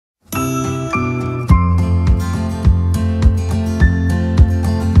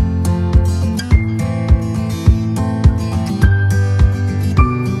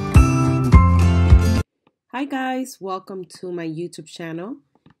guys, welcome to my YouTube channel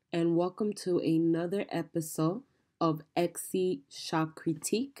and welcome to another episode of Etsy Shop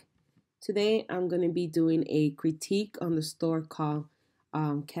Critique. Today I'm going to be doing a critique on the store called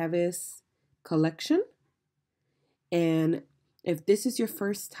Cavis Collection. And if this is your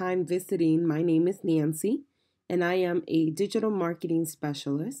first time visiting, my name is Nancy and I am a digital marketing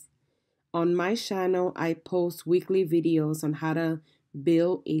specialist. On my channel, I post weekly videos on how to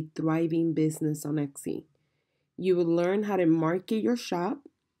build a thriving business on Etsy. You will learn how to market your shop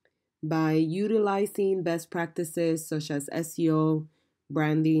by utilizing best practices such as SEO,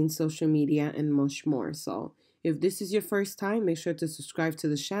 branding, social media, and much more. So if this is your first time, make sure to subscribe to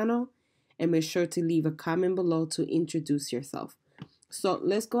the channel and make sure to leave a comment below to introduce yourself. So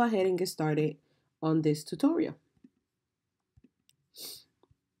let's go ahead and get started on this tutorial.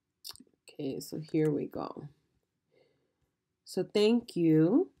 Okay, so here we go. So thank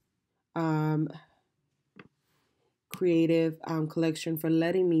you, Creative Collection, for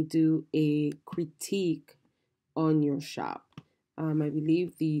letting me do a critique on your shop. I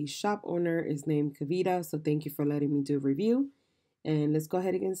believe the shop owner is named Kavita, so thank you for letting me do a review. And let's go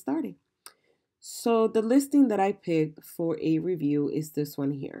ahead and get started. So the listing that I picked for a review is this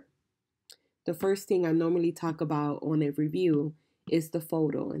one here. The first thing I normally talk about on a review is the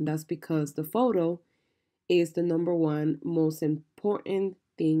photo, and that's because the photo is the number one most important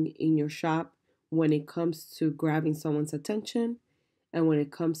thing in your shop when it comes to grabbing someone's attention and when it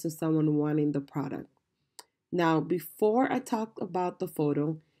comes to someone wanting the product. Now, before I talk about the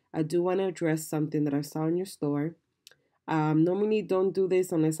photo, I do want to address something that I saw in your store. Normally don't do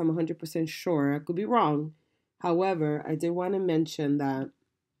this unless I'm 100% sure. I could be wrong. However, I did want to mention that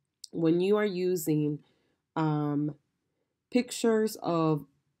when you are using pictures of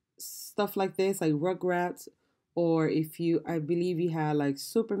stuff like this, like Rugrats, or I believe you had like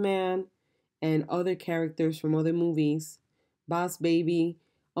Superman and other characters from other movies, Boss Baby,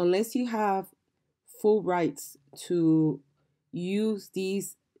 unless you have full rights to use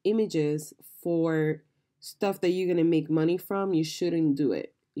these images for stuff that you're going to make money from, you shouldn't do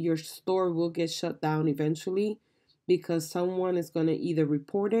it. Your store will get shut down eventually because someone is going to either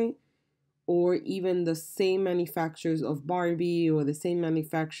report it, or even the same manufacturers of Barbie or the same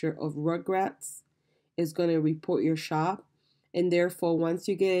manufacturer of Rugrats is going to report your shop. And therefore, once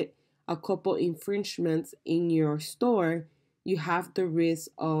you get a couple infringements in your store, you have the risk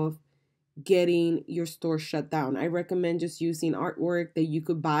of getting your store shut down. I recommend just using artwork that you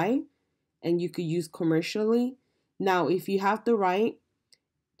could buy and you could use commercially. Now, if you have the right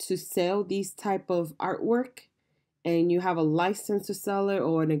to sell these type of artwork and you have a license to sell it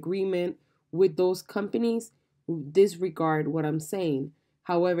or an agreement with those companies, disregard what I'm saying.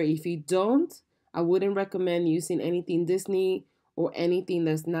 However, if you don't, I wouldn't recommend using anything Disney or anything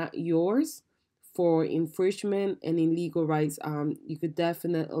that's not yours for infringement and illegal rights. You could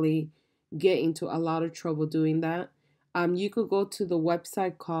definitely get into a lot of trouble doing that. You could go to the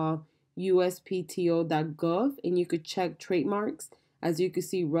website called uspto.gov and you could check trademarks. As you can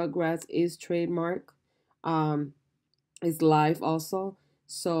see, Rugrats is trademark. It's live also.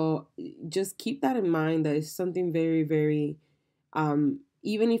 So just keep that in mind. That is something very, very,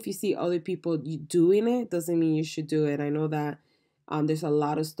 even if you see other people doing it, doesn't mean you should do it. I know that there's a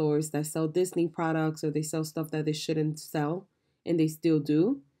lot of stores that sell Disney products or they sell stuff that they shouldn't sell and they still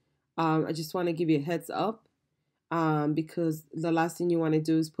do. I just want to give you a heads up because the last thing you want to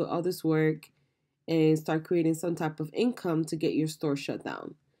do is put all this work and start creating some type of income to get your store shut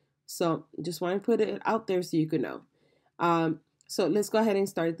down. So just want to put it out there so you can know. So let's go ahead and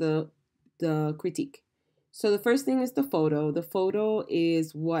start the critique. So the first thing is the photo. The photo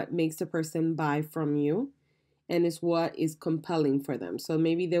is what makes the person buy from you and is what is compelling for them. So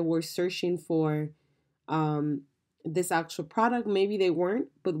maybe they were searching for this actual product. Maybe they weren't,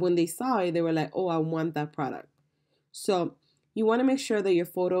 but when they saw it, they were like, oh, I want that product. So you want to make sure that your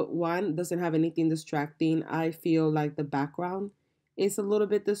photo, one, doesn't have anything distracting. I feel like the background is a little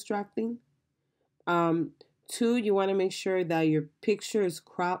bit distracting. Two, you want to make sure that your picture is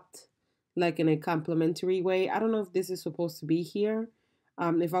cropped like in a complimentary way. I don't know if this is supposed to be here.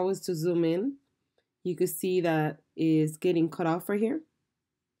 If I was to zoom in, you could see that is getting cut off right here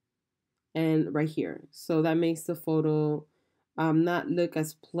and right here. So that makes the photo not look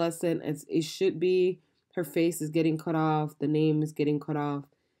as pleasant as it should be. Her face is getting cut off. The name is getting cut off.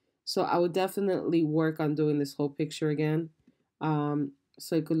 So I would definitely work on doing this whole picture again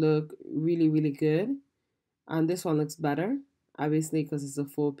so it could look really, really good. And this one looks better, obviously, because it's a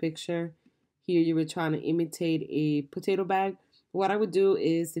full picture. Here you were trying to imitate a potato bag. What I would do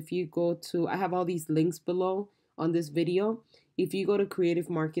is if you go to, I have all these links below on this video. If you go to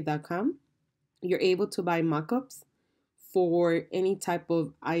creativemarket.com you're able to buy mockups for any type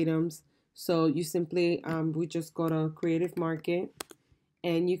of items. So you simply, we just go to Creative Market,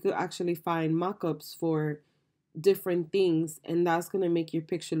 and you could actually find mockups for different things, and that's going to make your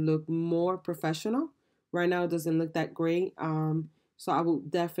picture look more professional. Right now it doesn't look that great, so I will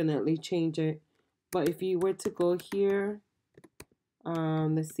definitely change it. But if you were to go here,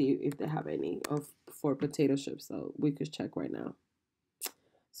 let's see if they have any of for potato chips, so we could check right now.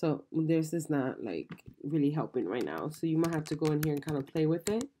 So this is not like really helping right now, so you might have to go in here and kind of play with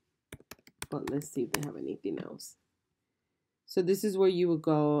it. But let's see if they have anything else. So this is where you would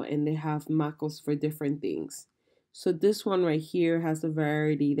go, and they have macros for different things. So this one right here has a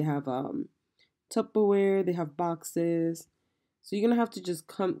variety. They have Tupperware, they have boxes. So you're gonna have to just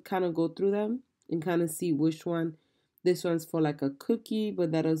kind of go through them and kind of see which one. This one's for like a cookie,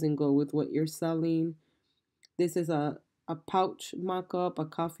 but that doesn't go with what you're selling. This is a pouch mock-up, a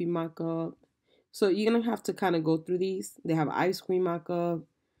coffee mock-up. So you're gonna have to kind of go through these. They have ice cream mock-up.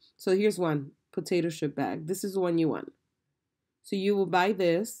 So here's one, potato chip bag. This is the one you want. So you will buy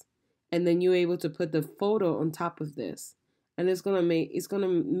this, and then you're able to put the photo on top of this, and it's gonna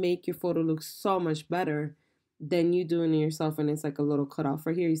make your photo look so much better than you doing it yourself. And it's like a little cutoff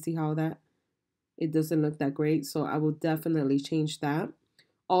right here. You see how that it doesn't look that great. So I will definitely change that.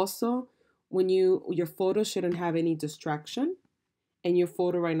 Also, when your photo shouldn't have any distraction, and your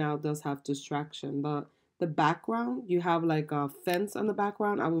photo right now does have distraction. The background, you have like a fence on the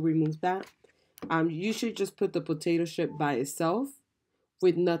background. I will remove that. You should just put the potato chip by itself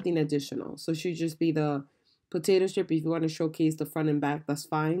with nothing additional. So it should just be the potato chip. If you want to showcase the front and back, that's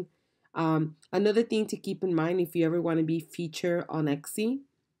fine. Another thing to keep in mind, if you ever want to be featured on Etsy,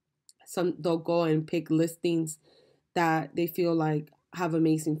 they'll go and pick listings that they feel like have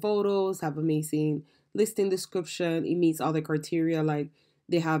amazing photos, have amazing listing description. It meets all the criteria, like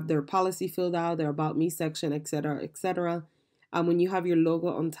they have their policy filled out, their about me section, etc., etc. When you have your logo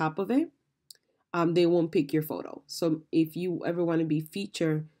on top of it, they won't pick your photo. So if you ever want to be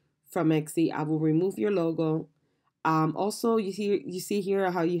featured from Etsy, I will remove your logo. Also, you see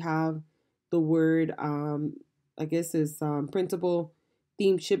here how you have the word, I guess it's printable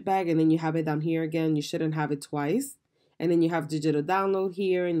theme chip bag, and then you have it down here again. You shouldn't have it twice. And then you have digital download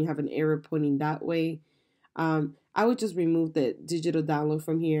here, and you have an arrow pointing that way. I would just remove the digital download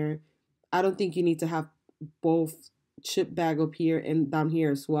from here. I don't think you need to have both chip bag up here and down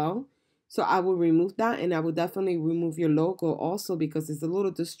here as well. So I will remove that, and I will definitely remove your logo also because it's a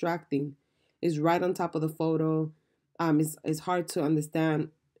little distracting. It's right on top of the photo. It's hard to understand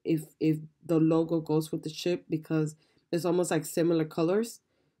if the logo goes with the chip because it's almost like similar colors.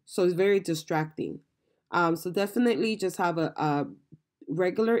 So it's very distracting. So definitely just have a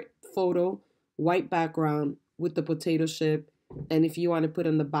regular photo, white background with the potato chip. And if you want to put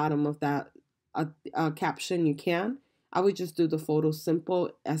in the bottom of that a caption, you can. I would just do the photo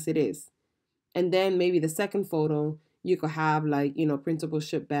simple as it is. And then maybe the second photo, you could have like, printable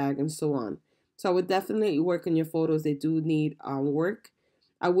chip bag and so on. So I would definitely work on your photos. They do need work.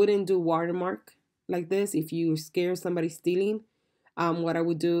 I wouldn't do watermark like this if you scare somebody stealing. What I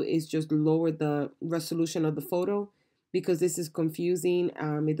would do is just lower the resolution of the photo because this is confusing.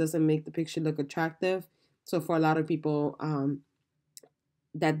 It doesn't make the picture look attractive. So for a lot of people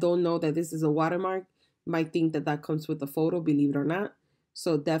that don't know that this is a watermark, might think that that comes with the photo, believe it or not.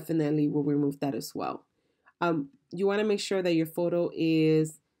 So definitely we'll remove that as well. You want to make sure that your photo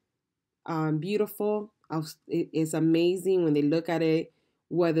is beautiful. It's amazing when they look at it,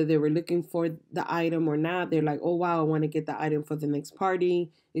 whether they were looking for the item or not. They're like, oh, wow, I want to get the item for the next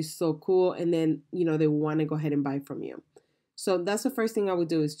party. It's so cool. And then, they want to go ahead and buy from you. So that's the first thing I would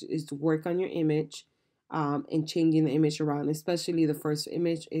do is to work on your image and changing the image around, especially the first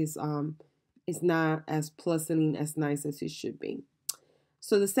image is not as pleasant, as nice as it should be.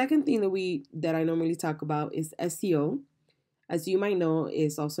 So the second thing that I normally talk about is SEO. As you might know,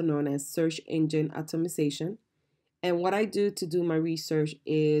 is also known as search engine optimization. And what I do to do my research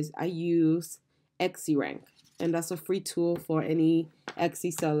is I use Rank, and that's a free tool for any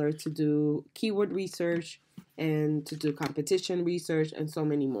Etsy seller to do keyword research and to do competition research and so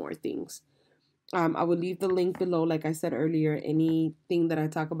many more things. I will leave the link below. Like I said earlier, anything that I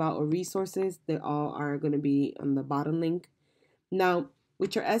talk about or resources, they all are going to be on the bottom link. Now,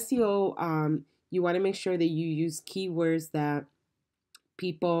 with your SEO, you want to make sure that you use keywords that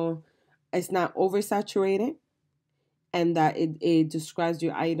it's not oversaturated, and that it describes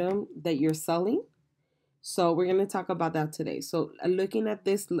your item that you're selling. So we're going to talk about that today. So looking at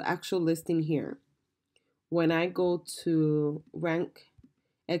this actual listing here, when I go to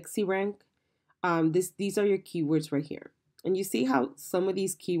Etsy Rank, these are your keywords right here. And you see how some of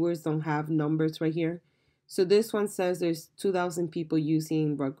these keywords don't have numbers right here? So this one says there's 2,000 people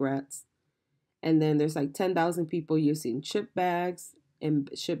using Rugrats. And then there's like 10,000 people using chip bags, and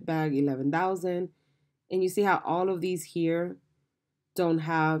chip bag 11,000. And you see how all of these here don't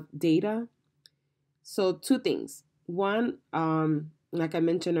have data? So two things. One, like I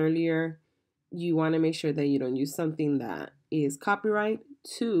mentioned earlier, you want to make sure that you don't use something that is copyright.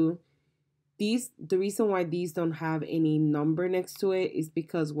 Two, the reason why these don't have any number next to it is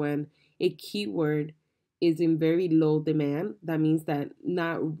because when a keyword is in very low demand, that means that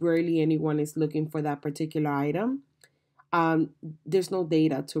not really anyone is looking for that particular item. There's no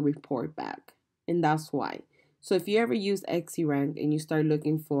data to report back, and that's why. So if you ever use rank and you start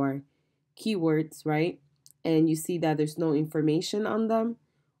looking for keywords, right, and you see that there's no information on them,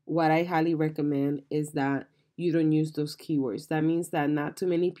 what I highly recommend is that you don't use those keywords. That means that not too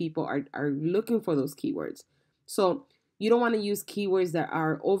many people are looking for those keywords. So you don't want to use keywords that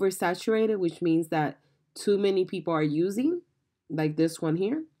are oversaturated, which means that too many people are using, like this one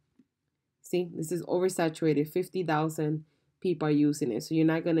here. See, this is oversaturated. 50,000 people are using it, so you're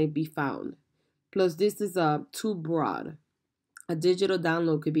not going to be found. Plus, this is too broad. A digital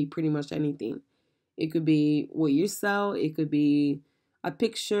download could be pretty much anything. It could be what you sell. It could be a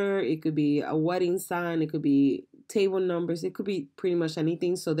picture. It could be a wedding sign. It could be table numbers. It could be pretty much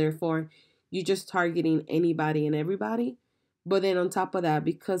anything. So therefore, you're just targeting anybody and everybody. But then on top of that,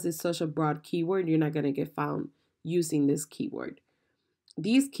 because it's such a broad keyword, you're not going to get found using this keyword.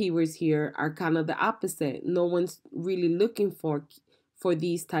 These keywords here are kind of the opposite. No one's really looking for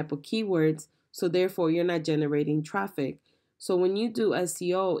these type of keywords. So therefore, you're not generating traffic. So when you do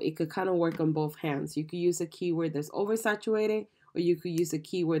SEO, it could kind of work on both hands. You could use a keyword that's oversaturated, or you could use a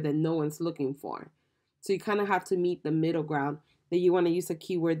keyword that no one's looking for. So you kind of have to meet the middle ground, that you want to use a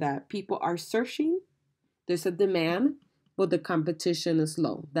keyword that people are searching. There's a demand, but the competition is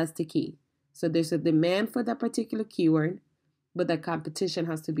low. That's the key. So there's a demand for that particular keyword, but the competition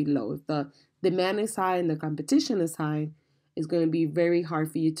has to be low. If the demand is high and the competition is high, it's going to be very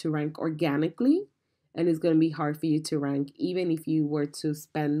hard for you to rank organically, and it's going to be hard for you to rank even if you were to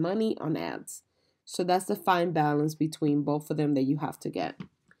spend money on ads. So that's the fine balance between both of them that you have to get.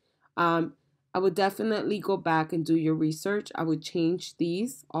 I would definitely go back and do your research. I would change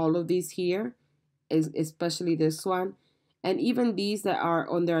all of these here, especially this one. And even these that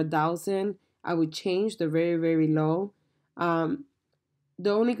are under 1,000, I would change. They're very, very low. The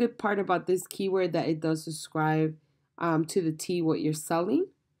only good part about this keyword that it does describe to the T what you're selling.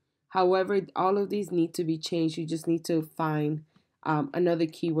 However, all of these need to be changed. You just need to find another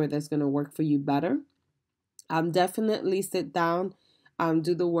keyword that's going to work for you better. Definitely sit down,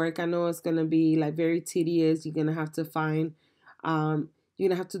 do the work. I know it's going to be like very tedious. You're going to have to find, you're going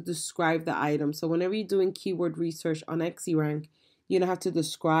to have to describe the item. So whenever you're doing keyword research on rank, you're going to have to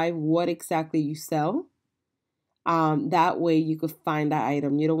describe what exactly you sell. That way you could find that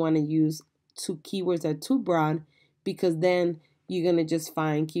item. You don't want to use two keywords that are too broad, because then you're going to just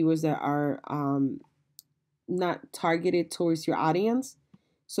find keywords that are not targeted towards your audience.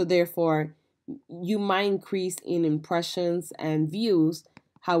 So therefore, you might increase in impressions and views.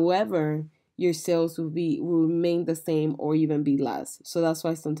 However, your sales will remain the same or even be less. So that's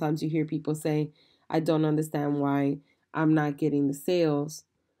why sometimes you hear people say, I don't understand why I'm not getting the sales,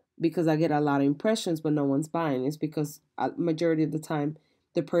 because I get a lot of impressions but no one's buying. It's because majority of the time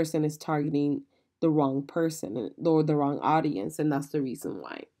the person is targeting the wrong person or the wrong audience, and that's the reason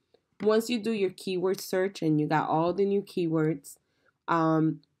why. Once you do your keyword search and you got all the new keywords,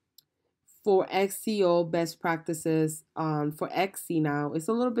 for SEO best practices, for XC now, it's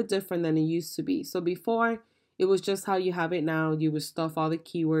a little bit different than it used to be. So before, it was just how you have it now. You would stuff all the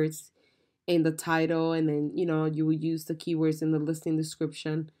keywords in the title, and then you would use the keywords in the listing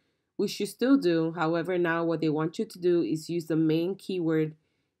description, which you still do. However, now what they want you to do is use the main keyword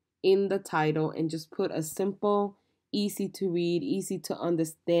in the title and just put a simple, easy to read, easy to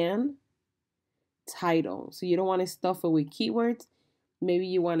understand title. So you don't want to stuff it with keywords. Maybe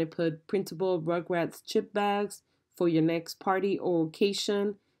you want to put printable Rugrats chip bags for your next party or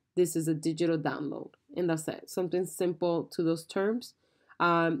occasion. This is a digital download, and that's it. Something simple to those terms.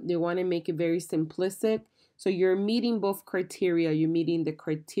 They want to make it very simplistic. So you're meeting both criteria. You're meeting the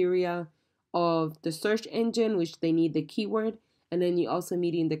criteria of the search engine, which they need the keyword, and then you're also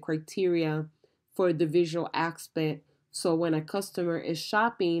meeting the criteria for the visual aspect. So when a customer is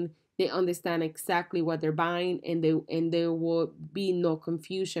shopping, they understand exactly what they're buying, and there will be no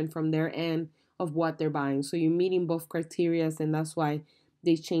confusion from their end of what they're buying. So you're meeting both criteria, and that's why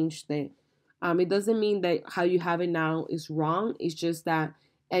they changed it. It doesn't mean that how you have it now is wrong. It's just that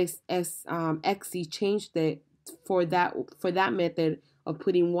XC changed it for that method of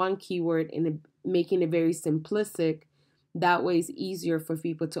putting one keyword and making it very simplistic. That way it's easier for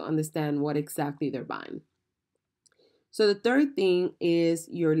people to understand what exactly they're buying. So the third thing is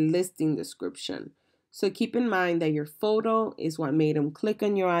your listing description. So keep in mind that your photo is what made them click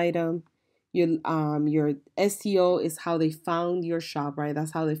on your item. Your SEO is how they found your shop, right?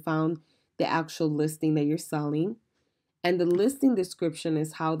 That's how they found the actual listing that you're selling. And the listing description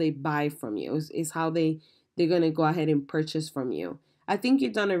is how they buy from you. Is how they're gonna go ahead and purchase from you. I think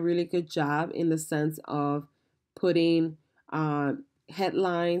you've done a really good job in the sense of putting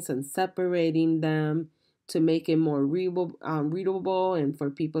headlines and separating them to make it more readable and for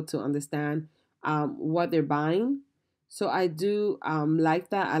people to understand what they're buying. So I do like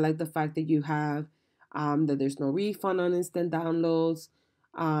that. I like the fact that you have that there's no refund on instant downloads.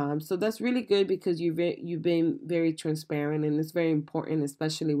 So that's really good because you've been very transparent, and it's very important,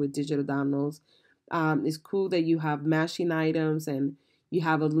 especially with digital downloads. It's cool that you have matching items and you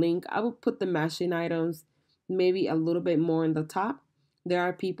have a link. I would put the matching items maybe a little bit more in the top. There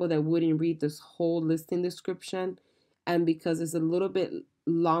are people that wouldn't read this whole listing description, and because it's a little bit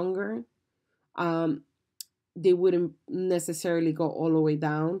longer, um, they wouldn't necessarily go all the way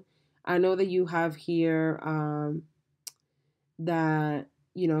down. I know that you have here that,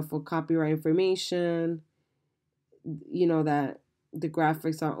 for copyright information, that the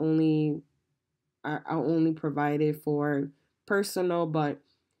graphics are only provided for personal, but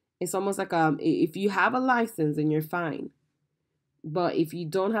it's almost like if you have a license, then you're fine. But if you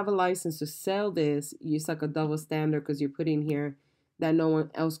don't have a license to sell this, it's like a double standard because you're putting here that no one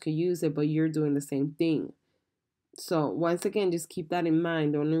else could use it, but you're doing the same thing. So once again, just keep that in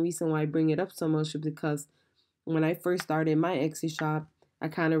mind. The only reason why I bring it up so much is because when I first started my Etsy shop, I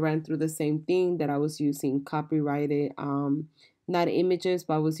kind of ran through the same thing, that I was using copyrighted, not images,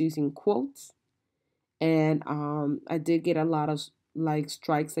 but I was using quotes. And I did get a lot of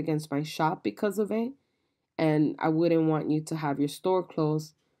strikes against my shop because of it. And I wouldn't want you to have your store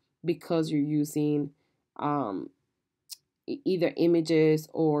closed because you're using either images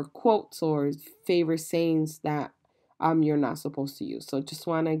or quotes or favorite sayings that you're not supposed to use. So just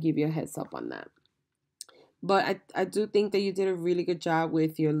want to give you a heads up on that. But I do think that you did a really good job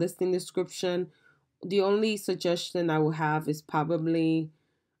with your listing description. The only suggestion I will have is probably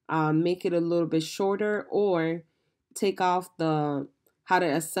make it a little bit shorter, or take off the how to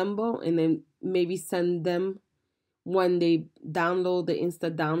assemble, and then maybe send them, when they download the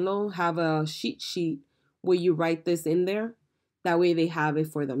Insta download, have a sheet where you write this in there. That way they have it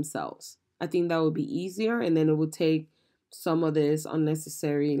for themselves. I think that would be easier, and then it would take some of this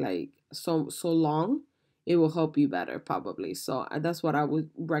unnecessary so long. It will help you better probably. So that's what I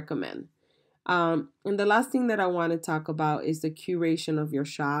would recommend. And the last thing that I want to talk about is the curation of your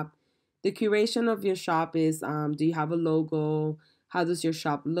shop. The curation of your shop is, do you have a logo? How does your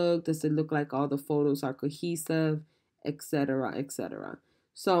shop look? Does it look like all the photos are cohesive, etc., etc.?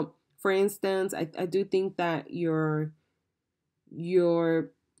 So, for instance, I do think that your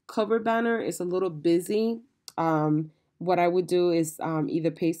cover banner is a little busy. What I would do is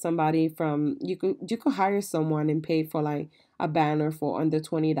either pay somebody from you could hire someone and pay for like a banner for under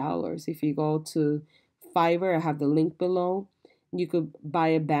 $20. If you go to Fiverr, I have the link below. You could buy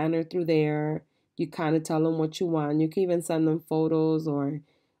a banner through there. You kind of tell them what you want. You can even send them photos or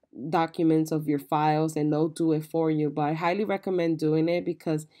documents of your files, and they'll do it for you. But I highly recommend doing it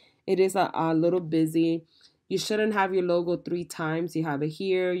because it is a little busy. You shouldn't have your logo 3 times. You have it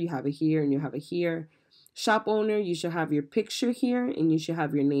here, you have it here, and you have it here. Shop owner, you should have your picture here, and you should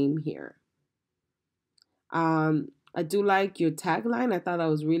have your name here. I do like your tagline. I thought that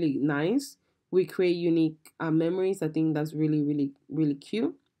was really nice. We create unique memories. I think that's really, really, really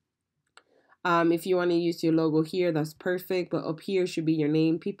cute. If you want to use your logo here, that's perfect. But up here should be your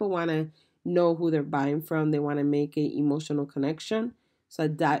name. People want to know who they're buying from. They want to make an emotional connection. So I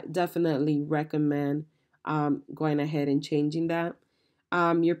definitely recommend going ahead and changing that.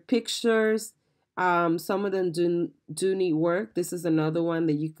 Your pictures, some of them do need work. This is another one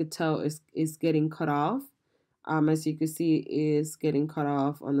that you could tell is getting cut off. As you can see, is getting cut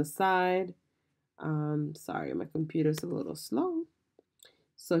off on the side. Sorry, my computer's a little slow.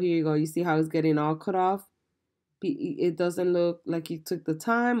 So here you go. You see how it's getting all cut off? It doesn't look like you took the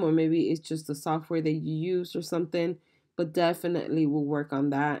time, or maybe it's just the software that you used or something. But definitely we'll work on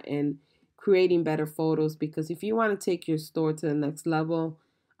that and creating better photos, because if you want to take your store to the next level,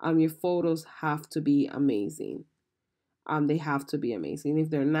 your photos have to be amazing. They have to be amazing. If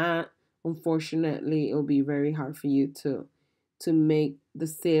they're not, unfortunately, it'll be very hard for you to make the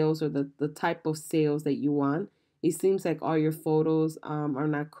sales or the type of sales that you want. It seems like all your photos are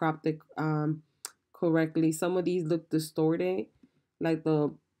not cropped correctly. Some of these look distorted, like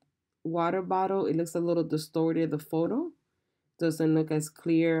the water bottle. It looks a little distorted. The photo doesn't look as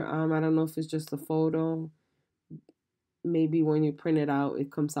clear. I don't know if it's just the photo. Maybe when you print it out,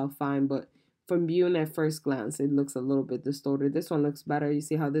 it comes out fine. But from viewing at first glance, it looks a little bit distorted. This one looks better. You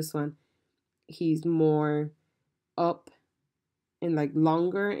see how this one, he's more up and like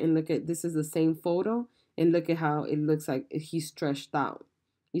longer. And look at, this is the same photo. And look at how it looks like he's stretched out.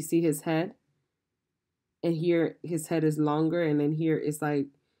 You see his head? And here his head is longer. And then here it's like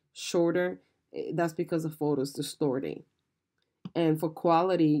shorter. That's because the photo's distorting. And for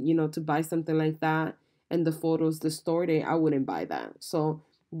quality, you know, to buy something like that and the photos distorted, I wouldn't buy that. So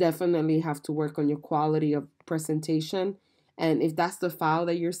definitely have to work on your quality of presentation. And if that's the file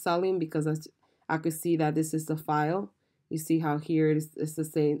that you're selling, because I could see that this is the file. You see how here it's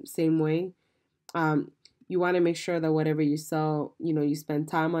the same way. You want to make sure that whatever you sell, you know, you spend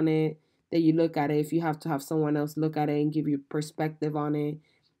time on it, that you look at it. If you have to have someone else look at it and give you perspective on it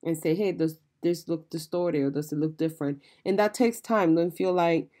and say, hey, does this look distorted or does it look different? And that takes time. Don't feel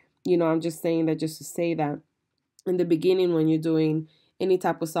like, you know, I'm just saying that just to say that. In the beginning, when you're doing any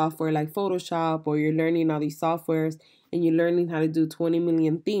type of software like Photoshop, or you're learning all these softwares and you're learning how to do 20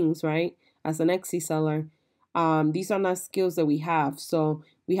 million things, right? As an Etsy seller, these are not skills that we have. So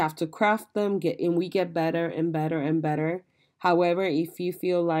we have to craft them, we get better and better and better. However, if you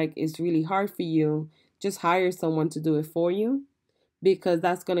feel like it's really hard for you, just hire someone to do it for you, because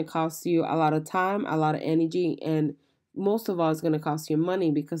that's going to cost you a lot of time, a lot of energy, and most of all, it's going to cost you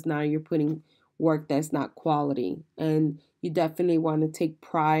money, because now you're putting work that's not quality. And you definitely want to take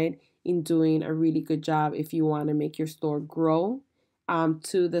pride in doing a really good job if you want to make your store grow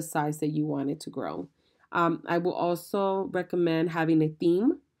to the size that you want it to grow. I will also recommend having a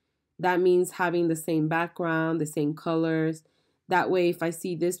theme. That means having the same background, the same colors. That way, if I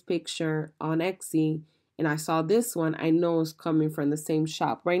see this picture on Etsy and I saw this one, I know it's coming from the same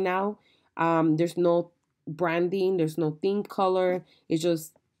shop. Right now, there's no branding, there's no theme color.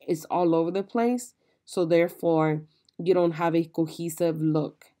 It's all over the place. So therefore, you don't have a cohesive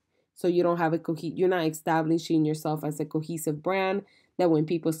look. So you don't have you're not establishing yourself as a cohesive brand that when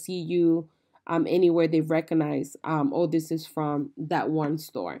people see you anywhere, they recognize, oh, this is from that one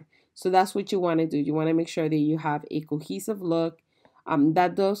store. So that's what you want to do. You want to make sure that you have a cohesive look.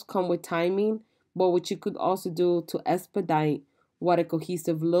 That does come with timing, but what you could also do to expedite what a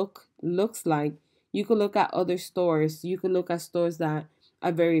cohesive look looks like, you could look at other stores. You could look at stores that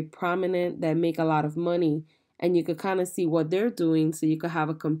are very prominent, that make a lot of money, and you could kind of see what they're doing, so you could have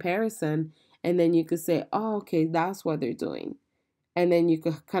a comparison, and then you could say, oh, okay, that's what they're doing. And then you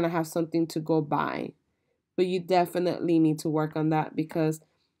could kind of have something to go by. But you definitely need to work on that, because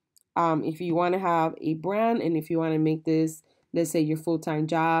if you want to have a brand and if you want to make this, let's say, your full-time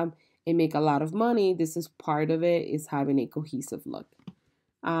job and make a lot of money, this is part of it, is having a cohesive look.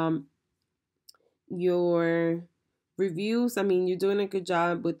 Your reviews, I mean, you're doing a good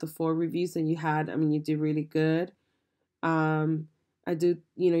job with the 4 reviews that you had. I mean, you did really good. You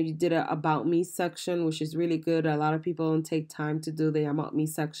did a about me section, which is really good. A lot of people don't take time to do the about me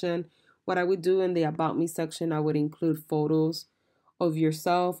section. What I would do in the about me section, I would include photos of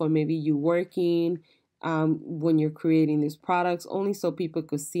yourself, or maybe you working when you're creating these products, only so people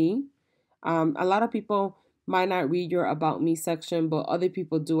could see. A lot of people might not read your about me section, but other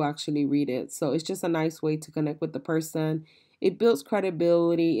people do actually read it. So it's just a nice way to connect with the person. It builds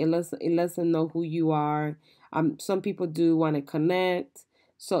credibility. It lets them know who you are. Some people do want to connect.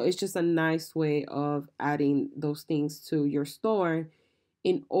 So it's just a nice way of adding those things to your store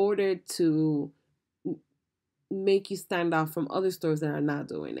in order to make you stand out from other stores that are not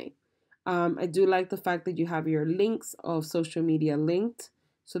doing it. I do like the fact that you have your links of social media linked.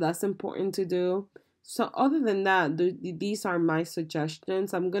 So that's important to do. So other than that, these are my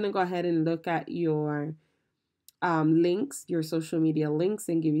suggestions. I'm going to go ahead and look at your links, your social media links,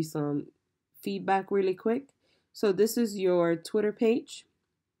 and give you some feedback really quick. So this is your Twitter page.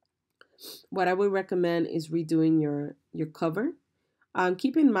 What I would recommend is redoing your cover.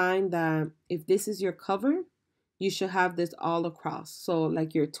 Keep in mind that if this is your cover, you should have this all across. So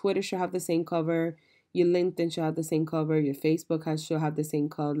like your Twitter should have the same cover, your LinkedIn should have the same cover, your Facebook should have the same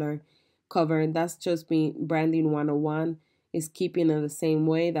cover. And that's just being branding 101, is keeping it the same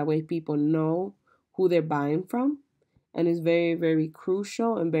way. That way people know who they're buying from. And it's very, very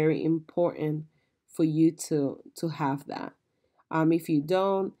crucial and very important for you to have that. If you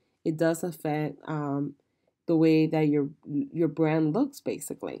don't, it does affect the way that your brand looks,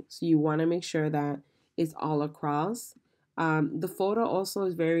 basically. So you want to make sure that it's all across. The photo also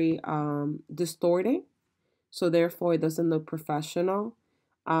is very distorted, so therefore it doesn't look professional.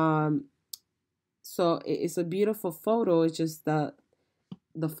 So it's a beautiful photo. It's just that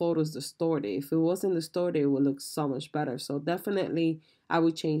the photos distorted. If it wasn't distorted, it would look so much better. So definitely I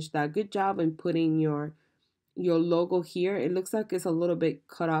would change that. Good job in putting your logo here. It looks like it's a little bit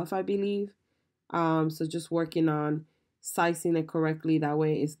cut off, I believe. So just working on sizing it correctly, that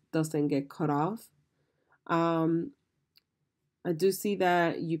way it doesn't get cut off. Um, I do see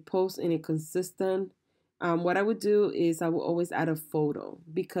that you post in a consistent. What I would do is I will always add a photo,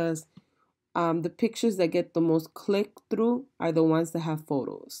 because the pictures that get the most click through are the ones that have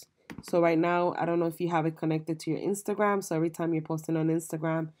photos. So right now, I don't know if you have it connected to your Instagram. So every time you're posting on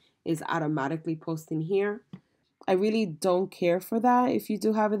Instagram, it's automatically posting here. I really don't care for that if you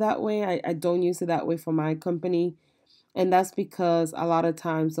do have it that way. I don't use it that way for my company. And that's because a lot of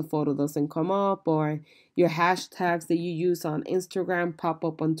times the photo doesn't come up, or your hashtags that you use on Instagram pop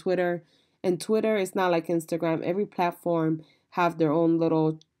up on Twitter. And Twitter is not like Instagram. Every platform have their own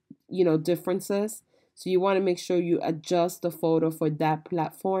little, differences. So you want to make sure you adjust the photo for that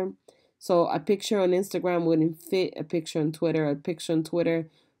platform. So a picture on Instagram wouldn't fit a picture on Twitter. A picture on Twitter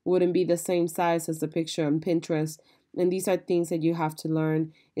wouldn't be the same size as the picture on Pinterest. And these are things that you have to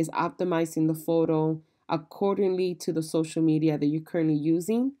learn, is optimizing the photo accordingly to the social media that you're currently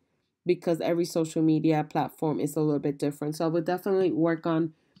using, because every social media platform is a little bit different. So I would definitely work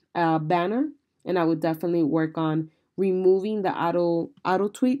on a banner, and I would definitely work on removing the auto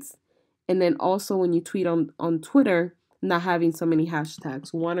tweets, and then also when you tweet on Twitter, not having so many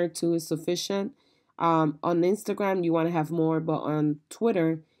hashtags. One or two is sufficient. On Instagram you want to have more, but on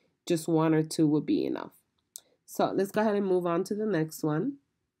Twitter just one or two would be enough. So let's go ahead and move on to the next one.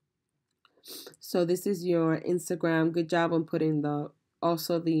 So this is your Instagram. Good job on putting the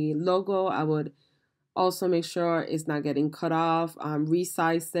logo. I would also make sure it's not getting cut off.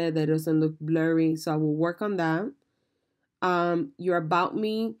 Resize it, that it doesn't look blurry. So I will work on that. Your about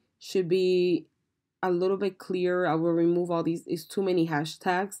me should be a little bit clearer. I will remove all these. It's too many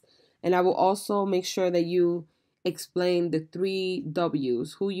hashtags. And I will also make sure that you explain the 3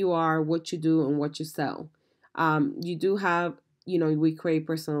 W's: who you are, what you do, and what you sell. You do have, we create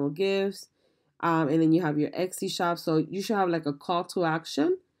personal gifts, and then you have your Etsy shop. So you should have like a call to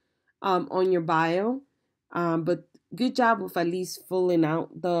action on your bio. But good job with at least filling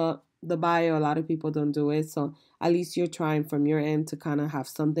out the bio. A lot of people don't do it, so at least you're trying from your end to kind of have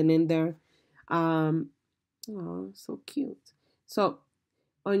something in there. Oh, so cute. So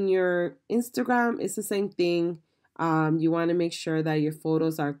on your Instagram, it's the same thing. You want to make sure that your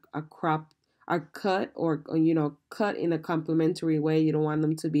photos are cropped, are cut, or cut in a complimentary way. You don't want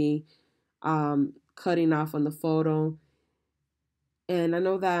them to be cutting off on the photo. And I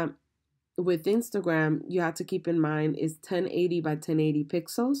know that with Instagram, you have to keep in mind is 1080 by 1080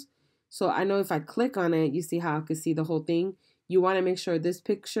 pixels. So I know if I click on it, you see how I can see the whole thing. You want to make sure this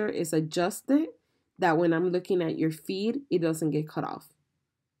picture is adjusted, that when I'm looking at your feed, it doesn't get cut off.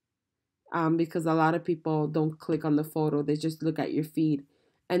 Because a lot of people don't click on the photo, they just look at your feed.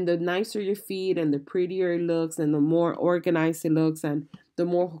 And the nicer your feed and the prettier it looks and the more organized it looks and the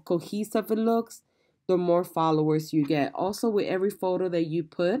more cohesive it looks, the more followers you get. Also, with every photo that you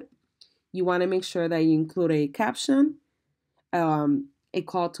put, you want to make sure that you include a caption, a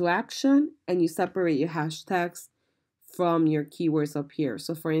call to action, and you separate your hashtags from your keywords up here.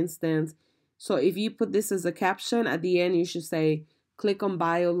 So for instance, so if you put this as a caption, at the end you should say, click on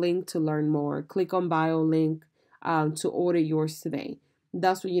bio link to learn more. Click on bio link to order yours today.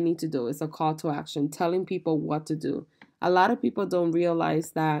 That's what you need to do. It's a call to action, telling people what to do. A lot of people don't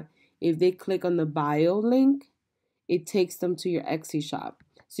realize that if they click on the bio link, it takes them to your Etsy shop.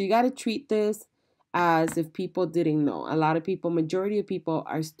 So you got to treat this as if people didn't know. A lot of people, majority of people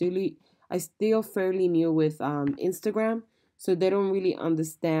are still fairly new with Instagram, so they don't really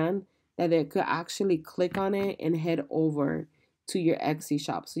understand that they could actually click on it and head over to your Etsy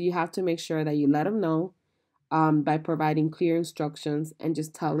shop. So you have to make sure that you let them know by providing clear instructions and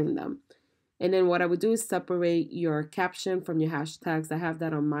just telling them. And then what I would do is separate your caption from your hashtags. I have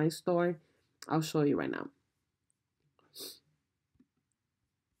that on my store. I'll show you right now,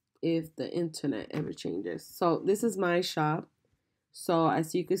 if the internet ever changes. So this is my shop. So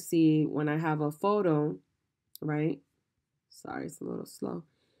as you can see, when I have a photo, right? Sorry, it's a little slow.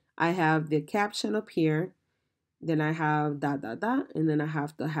 I have the caption up here. Then I have dot, dot, dot. And then I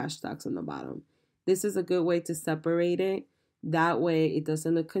have the hashtags on the bottom. This is a good way to separate it. That way it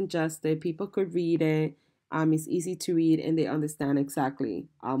doesn't look congested. People could read it. It's easy to read and they understand exactly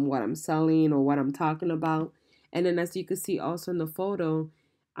what I'm selling or what I'm talking about. And then as you can see also in the photo,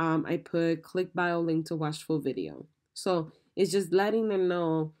 I put click bio link to watch full video. So it's just letting them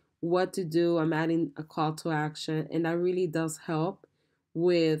know what to do. I'm adding a call to action, and that really does help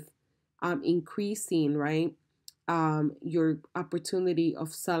with increasing, right, your opportunity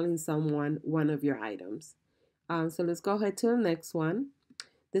of selling someone one of your items. So let's go ahead to the next one.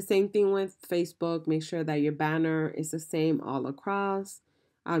 The same thing with Facebook. Make sure that your banner is the same all across.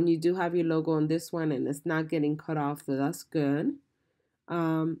 You do have your logo on this one and it's not getting cut off, so that's good.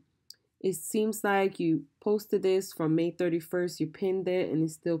 Um, it seems like you posted this from May 31st, you pinned it and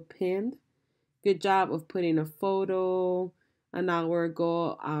it's still pinned. Good job of putting a photo an hour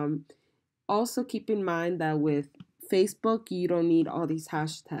ago. Also keep in mind that with Facebook, you don't need all these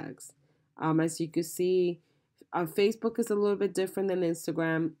hashtags. As you can see, Facebook is a little bit different than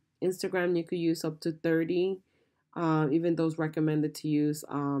Instagram. Instagram, you could use up to 30, even those recommended to use,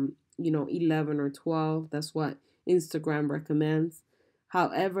 11 or 12. That's what Instagram recommends.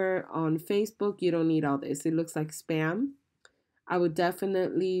 However, on Facebook, you don't need all this. It looks like spam. I would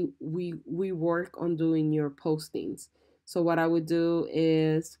definitely we work on doing your postings. So what I would do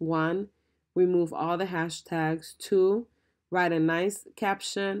is, one, remove all the hashtags. Two, write a nice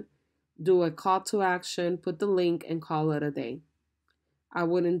caption, do a call to action, put the link, and call it a day. I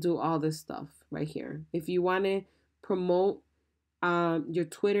wouldn't do all this stuff right here. If you want to promote your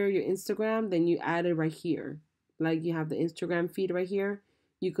Twitter, your Instagram, then you add it right here. Like you have the Instagram feed right here.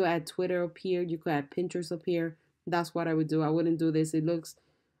 You could add Twitter up here. You could add Pinterest up here. That's what I would do. I wouldn't do this. It looks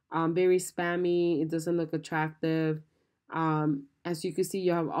very spammy. It doesn't look attractive. As you can see,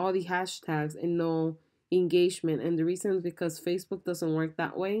 you have all the hashtags and no engagement. And the reason is because Facebook doesn't work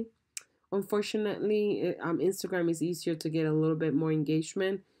that way. Unfortunately, Instagram is easier to get a little bit more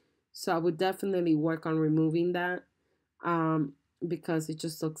engagement. So I would definitely work on removing that because it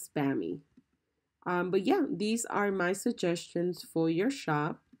just looks spammy. But yeah, these are my suggestions for your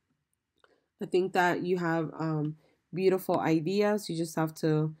shop. I think that you have beautiful ideas. You just have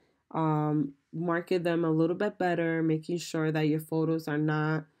to market them a little bit better, making sure that your photos are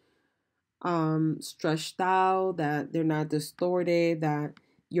not stretched out, that they're not distorted, that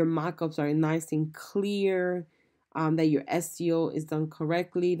your mock-ups are nice and clear, that your SEO is done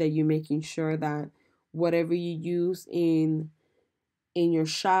correctly, that you're making sure that whatever you use in your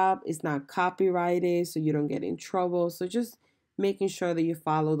shop is not copyrighted so you don't get in trouble. So just making sure that you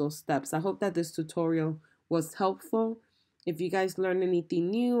follow those steps. I hope that this tutorial was helpful. If you guys learned anything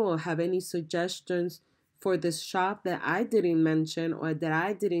new or have any suggestions for this shop that I didn't mention or that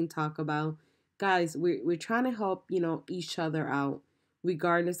I didn't talk about, guys, we're trying to help, each other out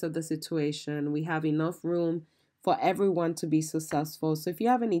regardless of the situation. We have enough room for everyone to be successful. So if you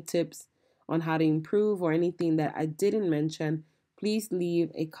have any tips on how to improve or anything that I didn't mention, please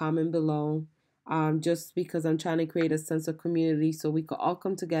leave a comment below. Just because I'm trying to create a sense of community so we could all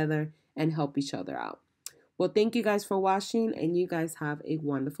come together and help each other out. Well, thank you guys for watching, and you guys have a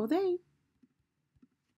wonderful day.